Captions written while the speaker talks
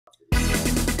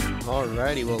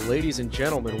Alrighty, well, ladies and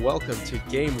gentlemen, welcome to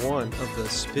Game 1 of the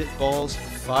Spitballs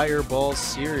Fireballs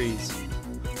series.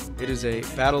 It is a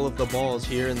battle of the balls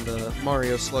here in the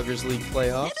Mario Sluggers League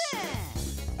playoffs,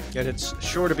 and it's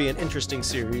sure to be an interesting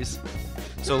series.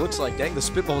 So it looks like, dang, the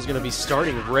Spitball is going to be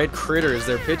starting Red Critter as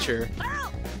their pitcher.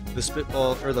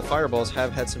 The Fireballs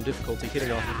have had some difficulty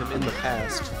hitting off of him in the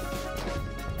past.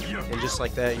 And just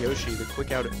like that, Yoshi, the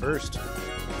quick out at first.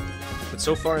 But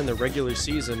so far in the regular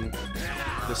season,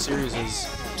 the series is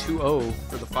 2-0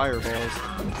 for the Fireballs.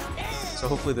 So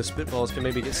hopefully the Spitballs can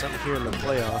maybe get something here in the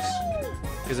playoffs.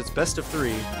 Because it's best of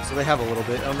 3, so they have a little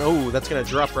bit. Oh no, that's going to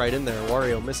drop right in there.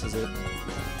 Wario misses it.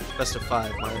 Best of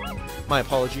 5, my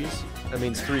apologies. That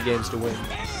means 3 games to win.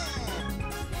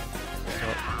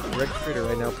 Red Critter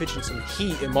right now pitching some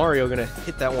heat, and Mario going to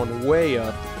hit that one way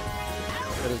up.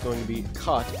 That is going to be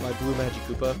caught by Blue Magic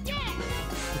Koopa.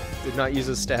 Did not use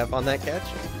his staff on that catch.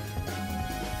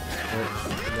 But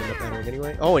end up battering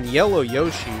anyway. Oh, and Yellow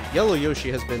Yoshi. Yellow Yoshi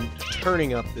has been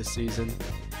turning up this season.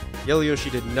 Yellow Yoshi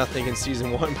did nothing in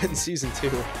Season 1, but in Season 2,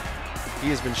 he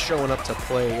has been showing up to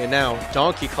play. And now,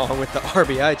 Donkey Kong with the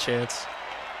RBI chance.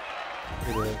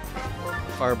 Look at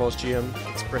the Fireballs GM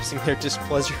expressing their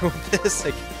displeasure with this.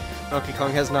 Like, Donkey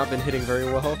Kong has not been hitting very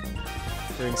well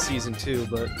during Season 2,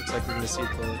 but looks like we're going to see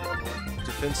the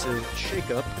defensive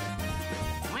shakeup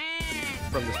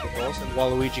from the Spitballs. And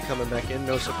Waluigi coming back in,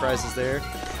 no surprises there.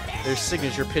 Their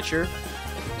signature pitcher.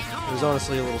 It was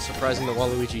honestly a little surprising that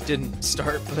Waluigi didn't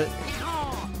start, but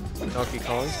Donkey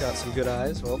Kong's got some good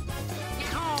eyes. Well,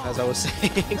 as I was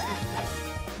saying,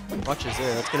 watches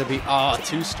there. That's going to be,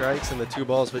 2 strikes and the 2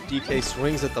 balls, but DK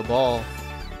swings at the ball.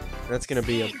 That's going to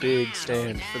be a big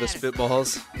stand for the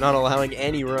Spitballs, not allowing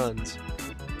any runs.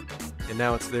 And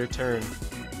now it's their turn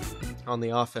on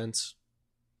the offense.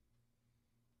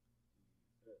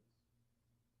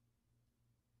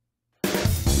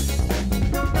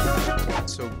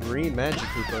 So Green Magic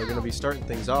Koopa are going to be starting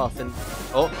things off, and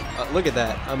look at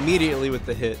that, immediately with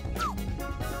the hit.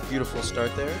 Beautiful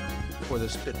start there for the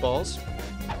Spitballs.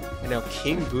 And now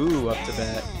King Boo up to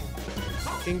bat.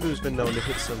 King Boo's been known to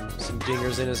hit some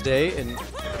dingers in his day, and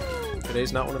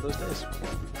today's not one of those days.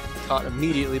 Caught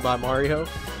immediately by Mario.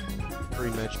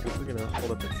 Green Magic Koopa going to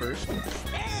hold up at first.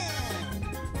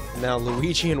 And now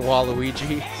Luigi and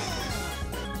Waluigi.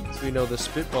 We know the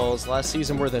Spitballs last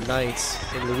season were the Knights,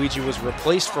 and Luigi was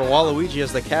replaced for Waluigi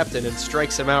as the captain and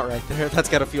strikes him out right there. That's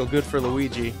got to feel good for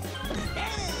Luigi.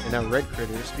 And now Red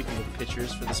Critter, speaking of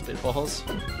pitchers for the Spitballs.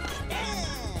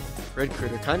 Red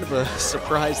Critter, kind of a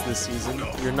surprise this season.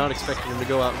 You're not expecting him to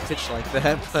go out and pitch like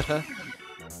that, but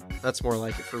that's more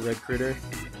like it for Red Critter.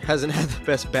 Hasn't had the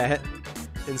best bat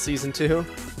in Season 2.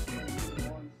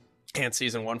 And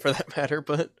Season 1 for that matter,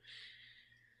 but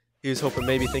he was hoping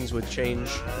maybe things would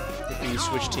change if he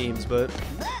switched teams, but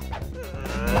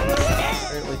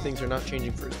apparently things are not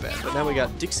changing for his bat. But now we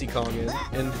got Dixie Kong in,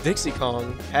 and Dixie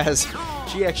Kong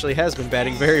she actually has been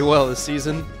batting very well this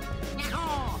season,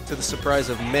 to the surprise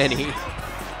of many,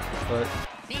 but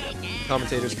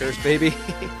commentator's curse, baby.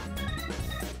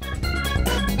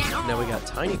 Now we got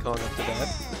Tiny Kong up to bat.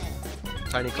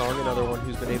 Tiny Kong, another one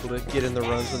who's been able to get in the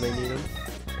runs when they need him.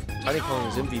 Tiny Kong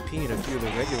is MVP in a few of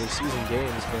the regular season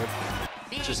games, but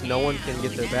just no one can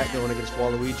get their bat going against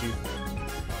Waluigi.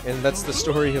 And that's the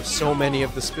story of so many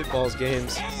of the Spitballs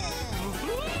games.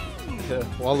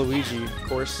 Waluigi, of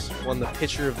course, won the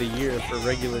Pitcher of the Year for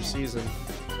regular season.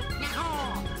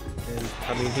 And,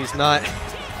 I mean, he's not...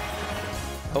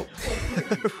 Oh,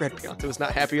 Red Pianto is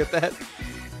not happy with that.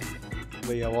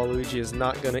 But yeah, Waluigi is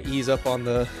not going to ease up on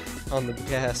the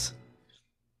gas.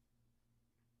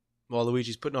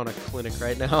 Waluigi's putting on a clinic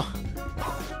right now.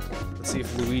 Let's see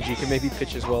if Luigi can maybe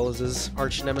pitch as well as his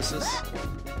arch nemesis.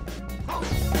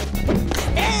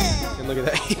 And look at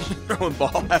that, he's throwing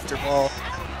ball after ball.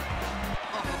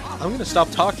 I'm gonna stop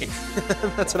talking.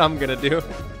 That's what I'm gonna do.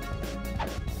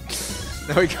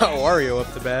 Now we got Wario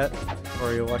up to bat.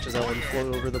 Wario watches that one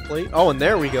float over the plate. Oh, and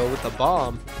there we go with the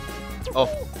bomb. Oh,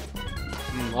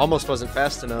 almost wasn't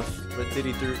fast enough, but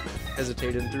Diddy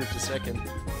hesitated and threw it to second.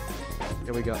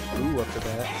 And we got Boo up to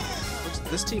bat.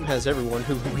 This team has everyone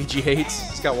who Luigi hates.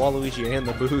 It's got Waluigi and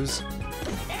the Boos.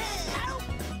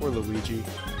 Poor Luigi.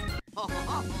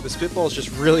 The Spitballs just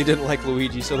really didn't like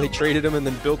Luigi, so they traded him and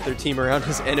then built their team around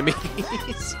his enemies.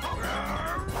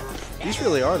 These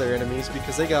really are their enemies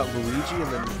because they got Luigi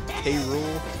and then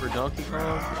K-Rool for Donkey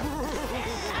Kong.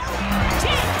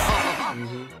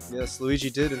 Yes, Luigi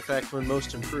did in fact win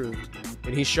Most Improved.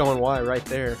 And he's showing why right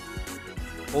there.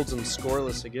 Holds him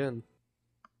scoreless again.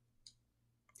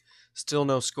 Still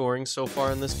no scoring so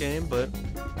far in this game, but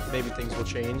maybe things will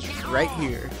change right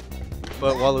here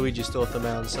but Waluigi's still at the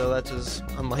mound, so that is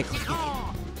unlikely.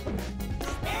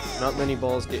 Not many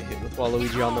balls get hit with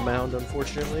Waluigi on the mound,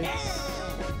 unfortunately.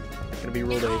 Gonna be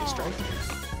ruled a strike.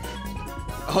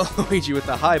 Oh, Luigi with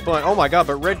the high bunt. Oh my god,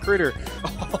 but Red Critter.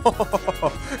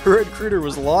 Oh, Red Critter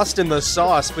was lost in the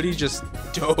sauce, but he just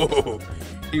dove.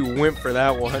 He went for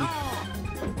that one.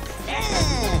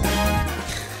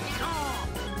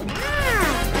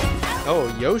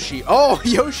 Oh, Yoshi. Oh,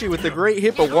 Yoshi with the great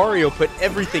hit, but Wario put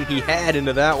everything he had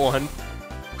into that one.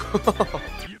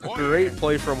 A great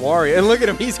play from Wario. And look at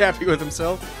him, he's happy with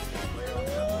himself.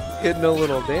 Hitting a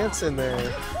little dance in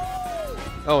there.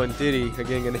 Oh, and Diddy,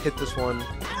 again, going to hit this one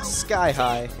sky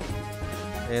high.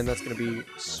 And that's going to be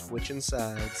switching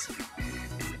sides.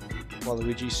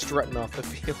 Waluigi strutting off the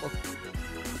field.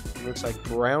 It looks like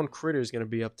Brown Critter's going to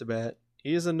be up to bat.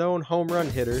 He is a known home run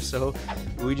hitter, so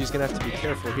Luigi's going to have to be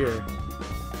careful here.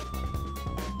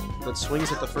 But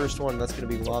swings at the first one, that's going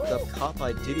to be lobbed up, caught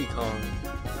by Diddy Kong.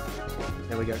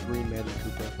 Now we got Green Magic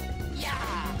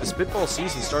Koopa. The Spitball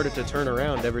season started to turn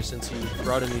around ever since he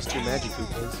brought in these two Magic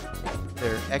Koopas.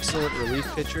 They're excellent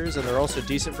relief pitchers, and they're also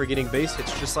decent for getting base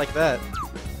hits just like that.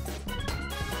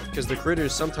 Because the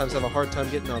Critters sometimes have a hard time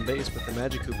getting on base, but the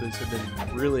Magic Koopas have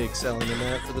been really excelling in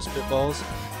that for the Spitballs.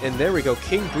 And there we go,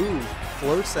 King Boo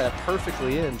floats that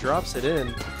perfectly in, drops it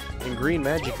in, and Green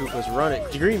Magic Koopa's run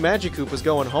it. Green Magic Koopa's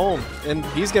going home, and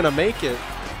he's going to make it.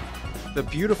 The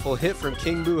beautiful hit from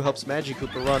King Boo helps Magic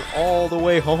Koopa run all the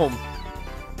way home.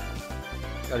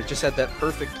 God, it just had that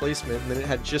perfect placement, and then it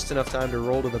had just enough time to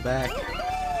roll to the back.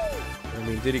 I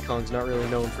mean, Diddy Kong's not really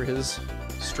known for his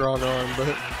strong arm,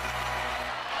 but...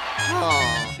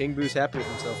 Aww. King Boo's happy with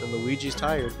himself, and Luigi's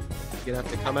tired. He's gonna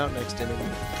have to come out next inning.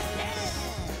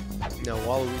 No,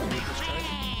 Waluigi with this try.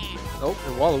 Oh,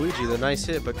 and Waluigi, the nice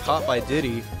hit, but caught by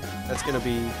Diddy. That's gonna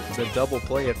be the double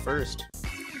play at first.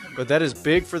 But that is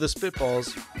big for the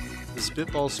Spitballs. The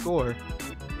Spitballs score.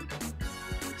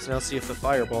 So now let's see if the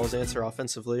Fireballs answer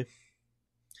offensively.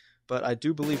 But I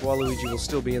do believe Waluigi will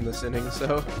still be in this inning,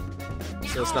 so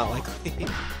it's not likely.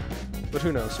 But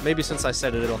who knows? Maybe since I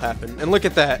said it, it'll happen. And look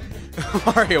at that!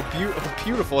 Mario,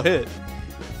 beautiful hit.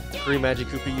 Green Magic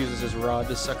Koopa uses his rod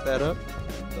to suck that up,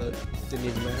 but didn't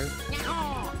even matter.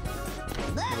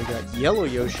 And we got Yellow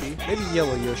Yoshi. Maybe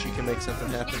Yellow Yoshi can make something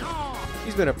happen.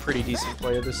 He's been a pretty decent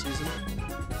player this season,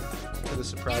 to the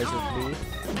surprise of me.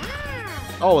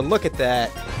 Oh, and look at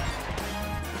that!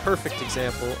 Perfect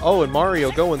example. Oh, and Mario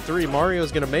going 3.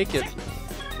 Mario's gonna make it.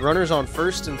 Runners on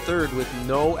first and third with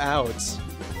no outs.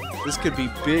 This could be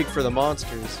big for the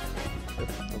monsters.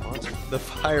 The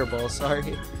Fireball,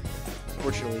 sorry.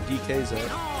 Fortunately, DK's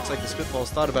up. Looks like the Spitballs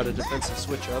thought about a defensive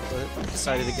switch up, but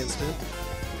decided against it.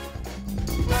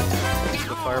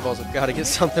 The Fireballs have got to get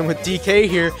something with DK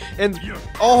here. And,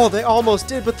 oh, they almost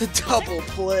did, but the double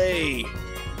play.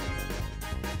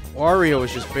 Wario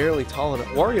is just barely tall enough.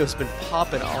 Wario's been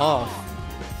popping off.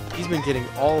 He's been getting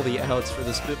all the outs for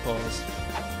the Spitballs.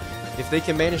 If they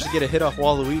can manage to get a hit off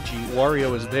Waluigi,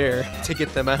 Wario is there to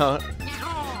get them out.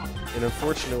 And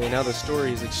unfortunately, now the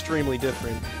story is extremely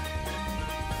different,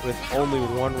 with only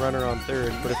one runner on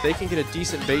third. But if they can get a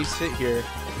decent base hit here,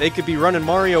 they could be running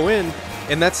Mario in,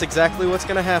 and that's exactly what's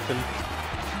going to happen.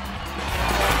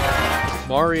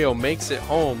 Mario makes it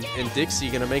home, and Dixie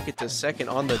going to make it to second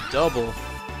on the double.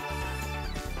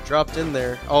 Dropped in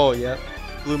there. Oh, yeah.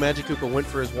 Blue Magic Koopa went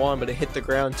for his wand, but it hit the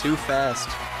ground too fast.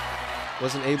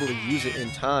 Wasn't able to use it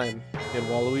in time. And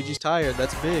Waluigi's tired.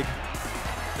 That's big.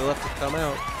 He'll have to come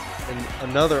out. And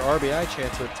another RBI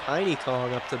chance with Tiny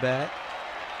Kong up to bat.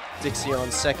 Dixie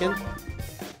on second.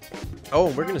 Oh,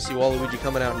 we're going to see Waluigi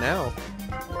coming out now.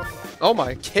 Oh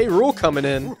my, K. Rool coming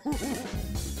in.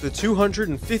 The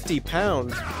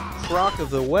 250-pound Croc of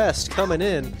the West coming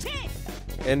in.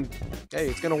 And, hey,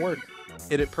 it's going to work.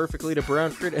 Hit it perfectly to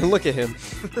Brown Critter. And look at him.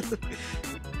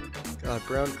 God,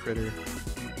 Brown Critter.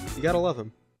 You gotta love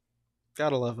him.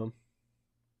 Gotta love him.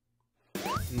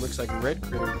 And looks like Red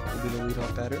Critter will be the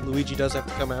leadoff batter. Luigi does have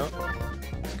to come out.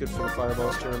 It's good for the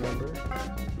Fireballs to remember.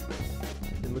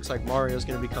 It looks like Mario's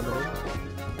gonna be coming in.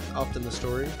 Often the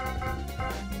story.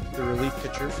 The relief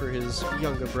pitcher for his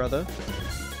younger brother.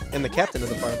 And the captain of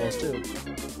the Fireballs, too.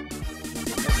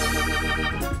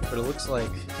 But it looks like,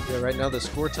 yeah, right now the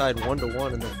score tied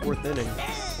 1-1 in the 4th inning.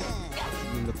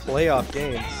 In the playoff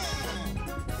game.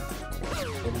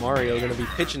 And Mario going to be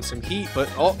pitching some heat, but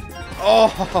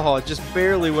it just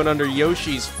barely went under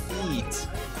Yoshi's feet.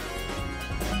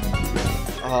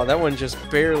 Oh, that one just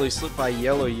barely slipped by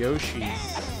Yellow Yoshi.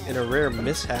 And a rare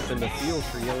mishap in the field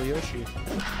for Yellow Yoshi.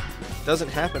 Doesn't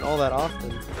happen all that often.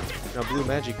 Now Blue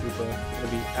Magikoopa going to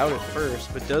be out at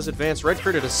first, but does advance Red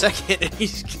Critter to second, and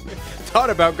he's thought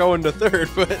about going to third,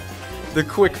 but the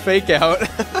quick fake out.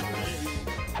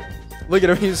 Look at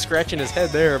him, he's scratching his head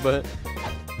there, but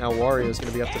now Wario's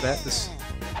going to be up to bat. This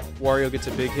Wario gets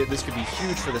a big hit. This could be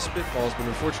huge for the Spitballs, but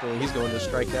unfortunately he's going to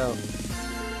strike out.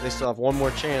 They still have one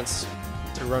more chance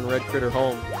to run Red Critter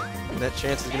home. And that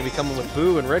chance is going to be coming with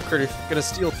Boo, and Red Critter going to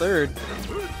steal third.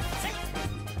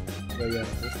 But yeah,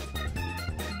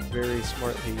 very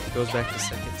smartly goes back to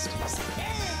second.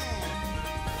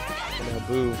 And now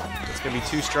Boo. It's going to be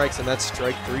 2 strikes, and that's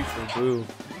strike 3 for Boo.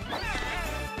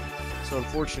 So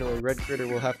unfortunately, Red Critter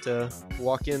will have to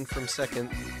walk in from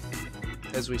second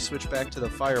as we switch back to the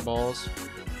Fireballs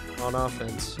on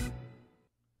offense.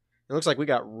 It looks like we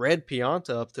got Red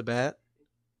Pianta up to bat.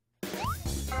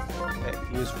 Okay,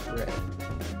 he is red.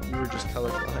 You were just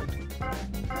colorblind.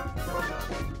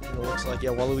 And it looks like,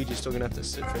 yeah, Waluigi's still going to have to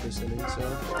sit for this inning,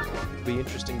 so it'll be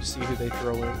interesting to see who they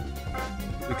throw in.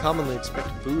 We commonly expect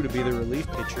Boo to be the relief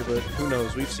pitcher, but who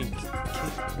knows? We've seen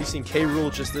K.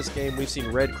 Rool just this game. We've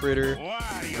seen Red Critter.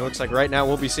 It looks like right now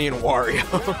we'll be seeing Wario.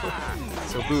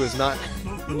 So Boo has not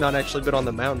actually been on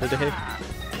the mound today,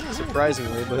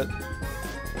 surprisingly, but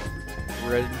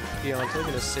Red Pianta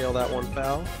going to sail that one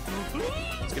foul.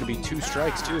 It's going to be 2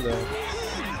 strikes too, though.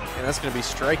 And that's going to be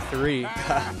strike 3.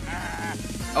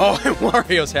 Oh, and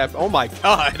Wario's happy. Oh my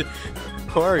god.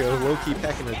 Wario low-key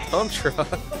packing a dump truck.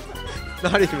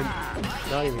 Not even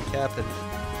capping.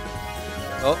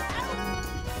 Oh.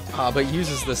 But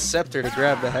uses the scepter to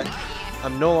grab that.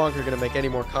 I'm no longer going to make any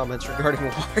more comments regarding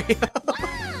Wario.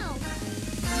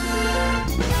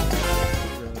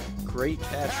 Great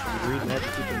catch from the Green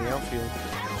Magikoopa in the outfield.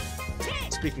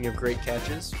 Speaking of great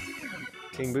catches,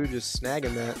 King Boo just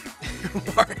snagging that.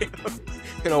 Wario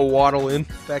gonna waddle in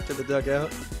back to the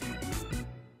dugout.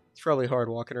 It's probably hard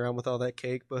walking around with all that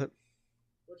cake, but...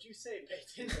 What'd you say,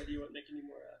 Peyton? Or do you want to make any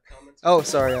more comments? Oh,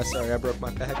 sorry, I broke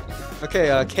my pack.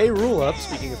 Okay, K. Rool up,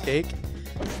 speaking of cake.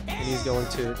 And he's going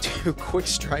to do quick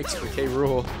strikes for K.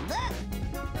 Rool.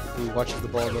 Who watches the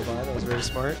ball go by, that was very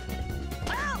smart.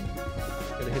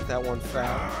 Gonna hit that one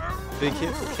foul. Big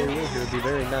hit for K. Rool here would be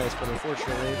very nice, but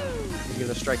unfortunately, he's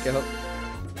gonna strike out.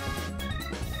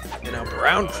 And now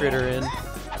Brown Critter in.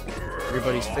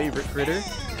 Everybody's favorite critter.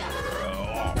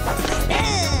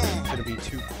 Gonna be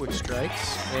 2 quick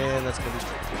strikes, and that's gonna be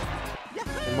strike 2.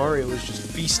 And Mario is just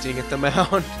feasting at the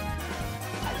mound.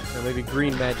 Now maybe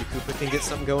Green Magikoopa can get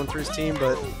something going for his team,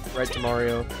 but right to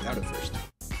Mario, out at first.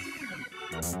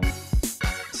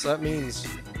 So that means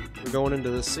we're going into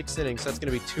the 6th inning, so that's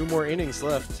going to be 2 more innings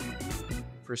left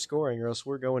for scoring, or else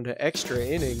we're going to extra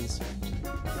innings.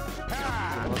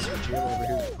 Monster Jim over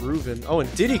here grooving. Oh,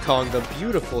 and Diddy Kong, the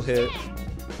beautiful hit.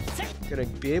 Gonna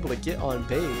be able to get on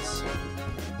base.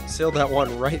 Sailed that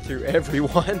one right through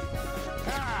everyone. And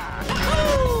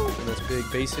that's big.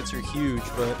 Base hits are huge,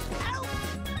 but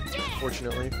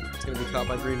unfortunately, it's gonna be caught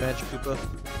by Green Magikoopa.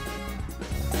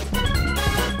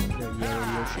 Now Yellow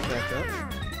Yoshi back up.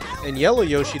 And Yellow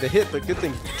Yoshi the hit, but good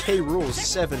thing K. Rool,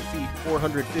 7 feet,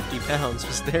 450 pounds,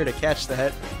 was there to catch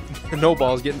that. No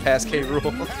ball's getting past K.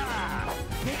 Rool.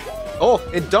 Oh,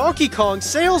 and Donkey Kong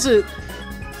sails it!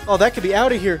 Oh, that could be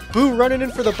out of here. Boo running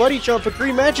in for the buddy jump, but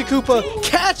Green Magikoopa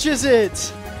catches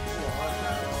it!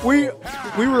 We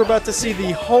were about to see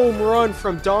the home run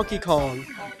from Donkey Kong.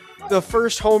 The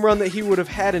first home run that he would have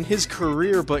had in his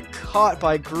career, but caught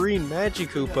by Green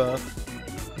Magikoopa.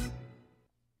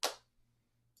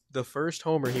 The first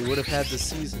homer he would have had this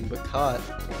season, but caught.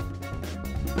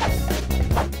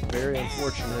 Very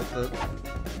unfortunate, but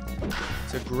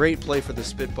it's a great play for the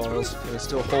Spitballs. Gonna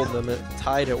still hold them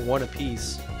tied at 1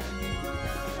 apiece.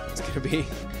 It's gonna be,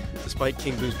 despite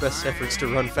King Boo's best efforts to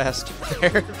run fast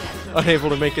there, unable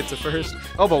to make it to first.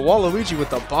 Oh, but Waluigi with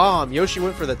the bomb. Yoshi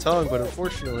went for the tongue, but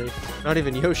unfortunately, not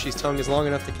even Yoshi's tongue is long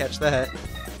enough to catch that.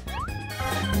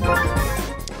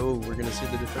 Oh, we're going to see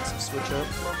the defensive switch up.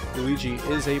 Luigi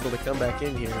is able to come back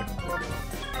in here.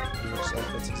 Looks like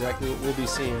that's exactly what we'll be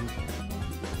seeing.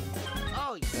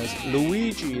 As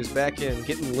Luigi is back in,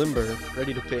 getting limber,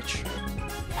 ready to pitch.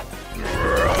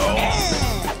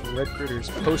 Red Critter's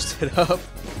posted up.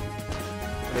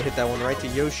 Gonna hit that one right to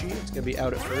Yoshi. It's going to be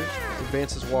out at first.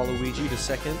 Advances Waluigi to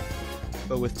second.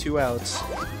 But with 2 outs,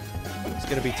 it's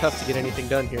going to be tough to get anything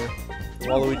done here.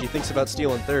 Waluigi thinks about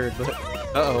stealing third, but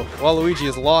uh-oh. Waluigi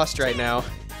is lost right now.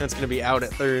 That's going to be out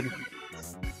at third.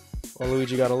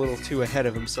 Waluigi got a little too ahead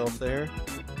of himself there.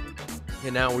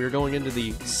 And now we're going into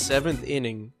the 7th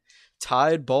inning.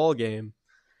 Tied ball game.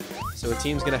 So a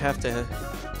team's going to have to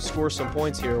score some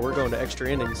points here. We're going to extra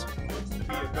innings. Looks to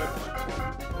be a good one.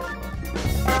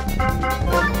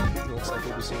 Looks like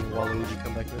we'll be seeing Waluigi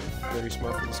come back in. Very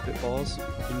smart for the Spitballs.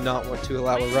 Do not want to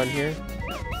allow a run here.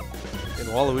 And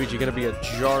Waluigi going to be a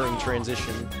jarring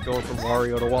transition going from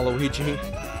Wario to Waluigi.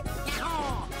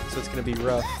 So it's going to be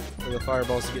rough for the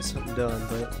Fireballs to get something done,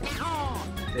 but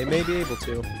they may be able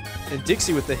to. And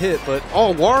Dixie with the hit, but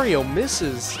oh, Wario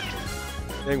misses!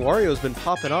 Dang, Wario's been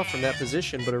popping off from that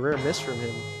position, but a rare miss from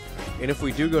him. And if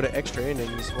we do go to extra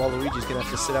innings, Waluigi's going to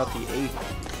have to sit out the 8th.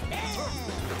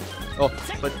 Oh,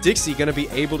 but Dixie going to be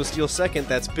able to steal second.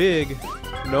 That's big.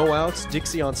 No outs.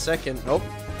 Dixie on second. Oh, I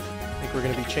think we're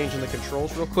going to be changing the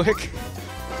controls real quick.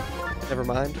 Never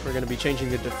mind. We're going to be changing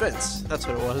the defense. That's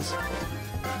what it was.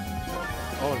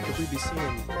 Oh, and could we be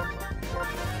seeing...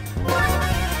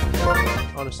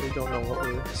 Honestly, don't know what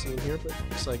we're seeing here, but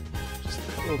looks like just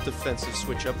a little defensive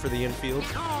switch up for the infield.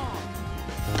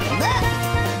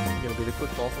 Gonna be the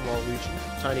quick ball from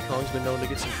Waluigi. Tiny Kong's been known to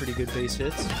get some pretty good base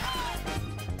hits.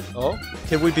 Oh,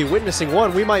 can we be witnessing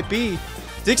one? We might be.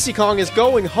 Dixie Kong is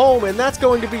going home, and that's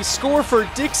going to be score for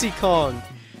Dixie Kong.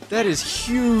 That is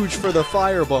huge for the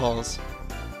Fireballs.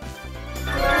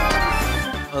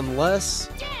 Unless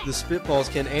the Spitballs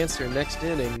can answer next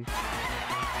inning,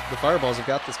 the Fireballs have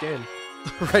got this game.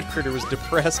 Red Critter was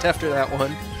depressed after that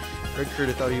one. Red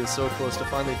Critter thought he was so close to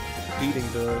finally beating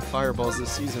the Fireballs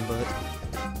this season, but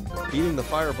beating the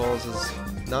Fireballs has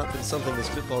not been something the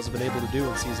Spitballs have been able to do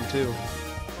in Season 2.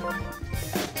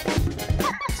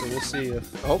 So we'll see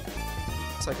if... Oh,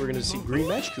 looks like we're going to see Green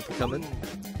Magikoopa coming.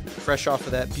 Fresh off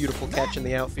of that beautiful catch in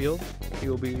the outfield. He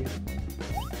will be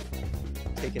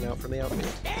taken out from the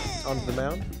outfield onto the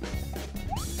mound.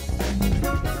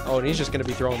 Oh, and he's just going to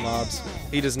be throwing lobs.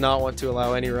 He does not want to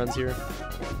allow any runs here.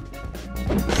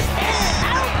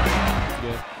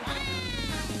 Yeah.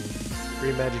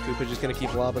 Green Magikoopa just going to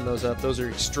keep lobbing those up. Those are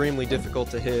extremely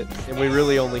difficult to hit, and we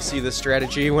really only see this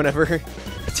strategy whenever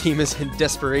a team is in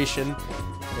desperation.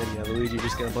 And yeah, Luigi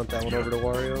just going to bunt that one over to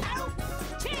Wario.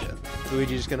 Yeah.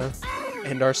 Luigi just going to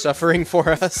end our suffering for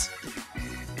us.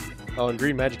 Oh, and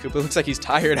Green Magikoopa looks like he's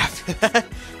tired after that.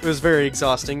 It was very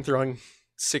exhausting throwing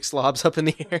 6 lobs up in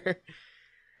the air.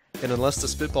 And unless the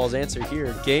Spitballs answer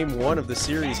here, game 1 of the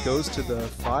series goes to the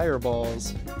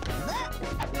Fireballs.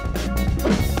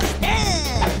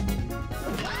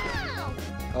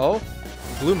 Oh,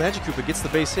 Blue Magikoopa gets the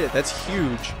base hit. That's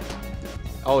huge.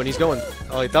 Oh, and he's going...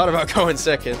 Oh, he thought about going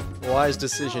second. Wise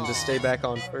decision to stay back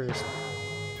on first.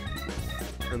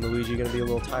 And Luigi going to be a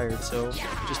little tired, so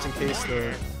just in case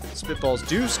the Spitballs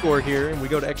do score here and we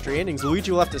go to extra innings,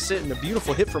 Luigi will have to sit, and a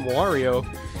beautiful hit from Wario.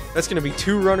 That's going to be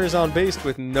 2 runners on base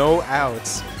with no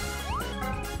outs.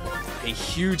 A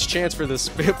huge chance for the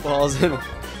Spitballs, and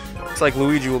looks like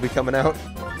Luigi will be coming out.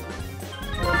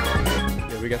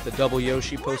 Yeah, we got the double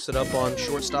Yoshi posted up on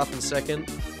shortstop and second.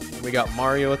 And we got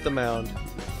Mario at the mound.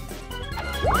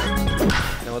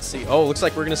 Now let's see. Oh, looks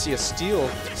like we're going to see a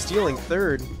stealing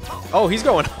third. Oh, he's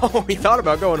going home. He thought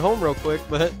about going home real quick,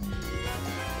 but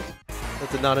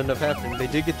that did not end up happening. They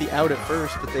did get the out at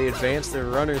first, but they advanced their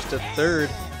runners to third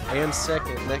and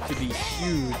second. That could be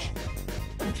huge.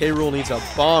 K-Rool needs a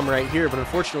bomb right here, but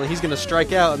unfortunately he's going to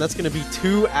strike out, and that's going to be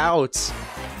 2 outs.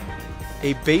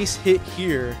 A base hit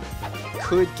here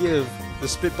could give the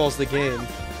Spitballs the game.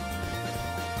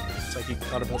 Looks like he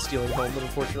thought about stealing home, but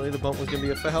unfortunately the bump was going to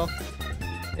be a foul.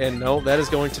 And no, that is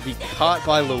going to be caught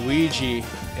by Luigi,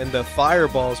 and the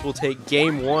Fireballs will take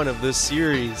game 1 of this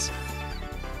series.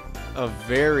 A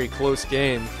very close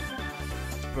game.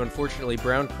 Unfortunately,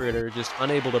 Brown Critter just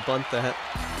unable to bunt that.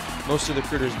 Most of the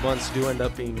Critter's bunts do end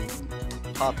up being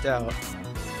popped out.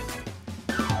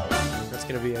 That's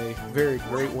going to be a very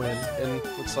great win, and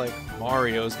looks like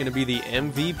Mario is going to be the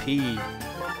MVP.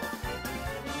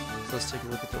 So let's take a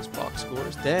look at those box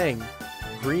scores. Dang,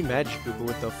 Green Magikoopa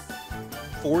with the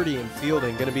 40 in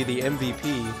fielding, going to be the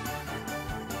MVP.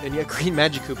 And yet Green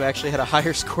Magikoopa actually had a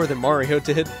higher score than Mario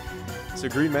did. So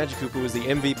Green Magikoopa was the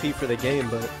MVP for the game,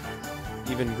 but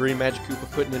even Green Magikoopa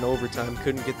putting in overtime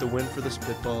couldn't get the win for the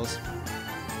Spitballs.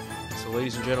 So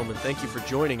ladies and gentlemen, thank you for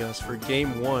joining us for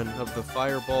Game 1 of the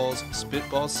Fireballs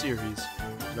Spitball Series.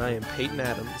 And I am Peyton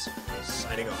Adams,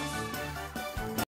 signing off.